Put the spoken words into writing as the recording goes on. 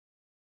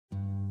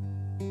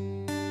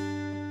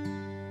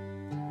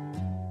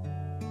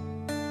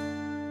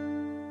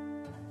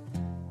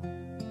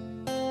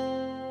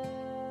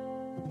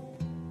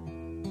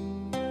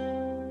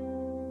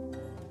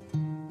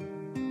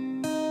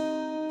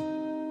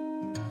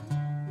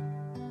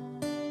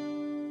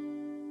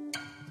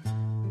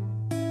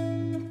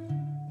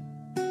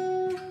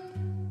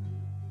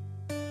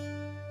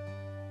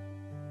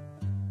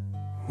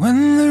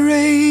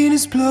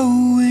is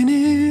blowing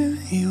in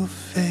your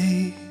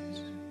face,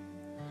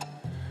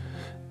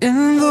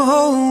 and the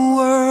whole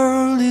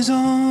world is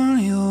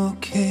on your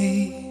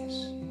case.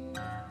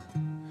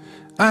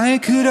 I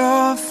could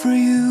offer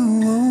you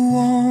a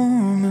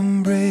warm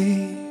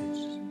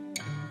embrace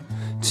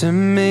to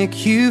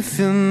make you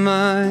feel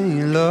my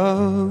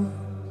love.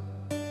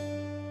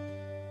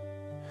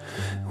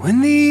 When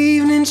the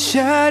evening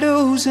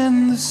shadows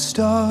and the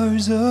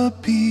stars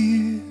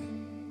appear,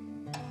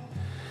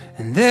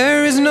 and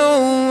there is no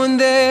one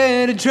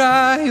there to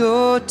dry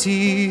your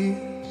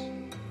tears,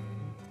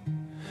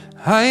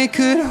 I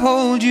could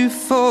hold you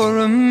for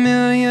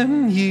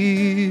 1,000,000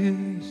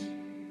 years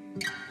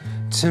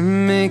to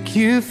make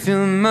you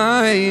feel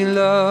my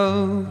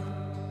love.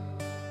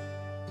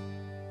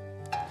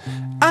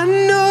 I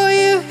know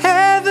you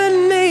haven't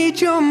made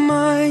your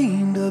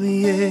mind up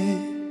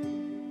yet,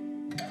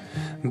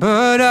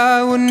 but I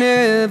would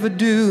never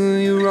do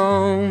you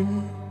wrong.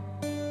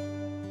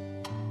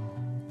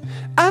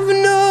 I've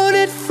known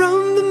it from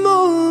the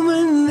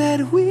moment that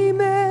we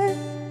met.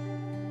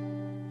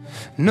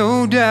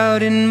 No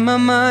doubt in my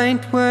mind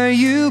where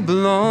you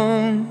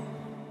belong.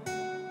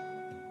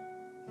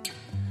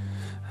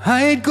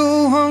 I'd go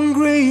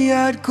hungry,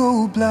 I'd go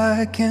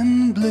black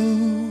and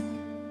blue,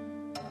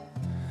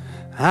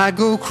 I'd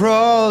go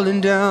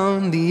crawling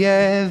down the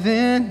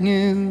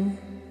avenue.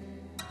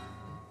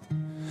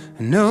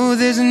 No,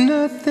 there's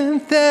nothing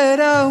that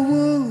I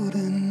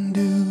wouldn't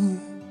do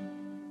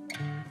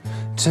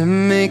to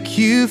make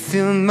you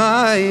feel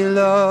my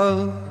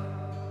love.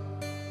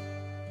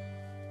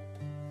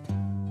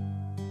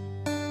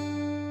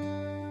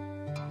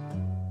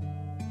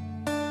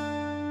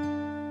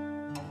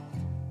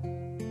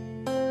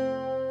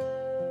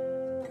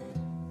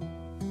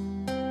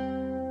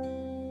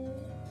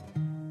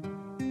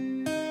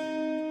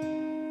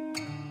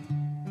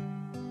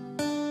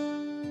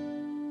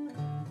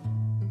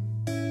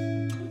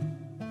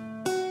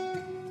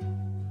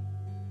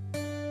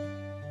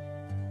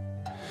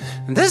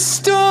 The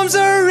storms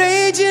are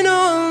raging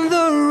on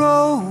the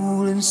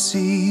rolling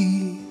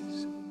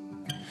seas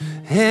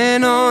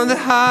and on the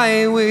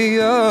highway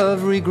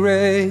of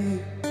regret.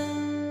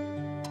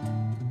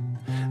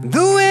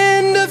 The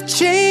wind of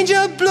change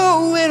are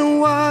blowing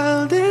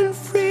wild and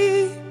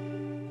free.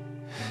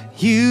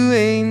 You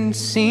ain't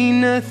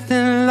seen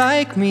nothing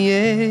like me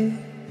yet.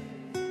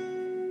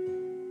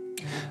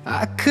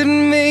 I could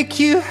make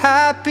you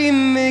happy,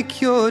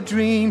 make your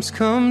dreams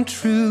come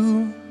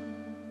true.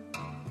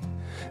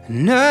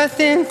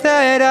 Nothing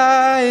that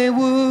I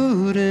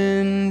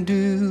wouldn't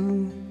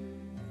do.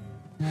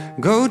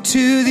 Go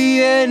to the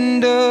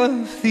end of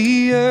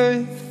the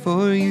earth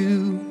for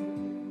you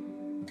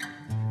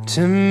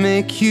to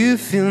make you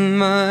feel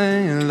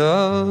my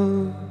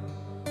love,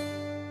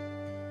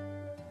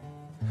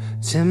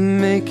 to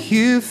make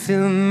you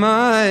feel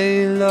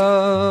my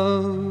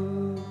love.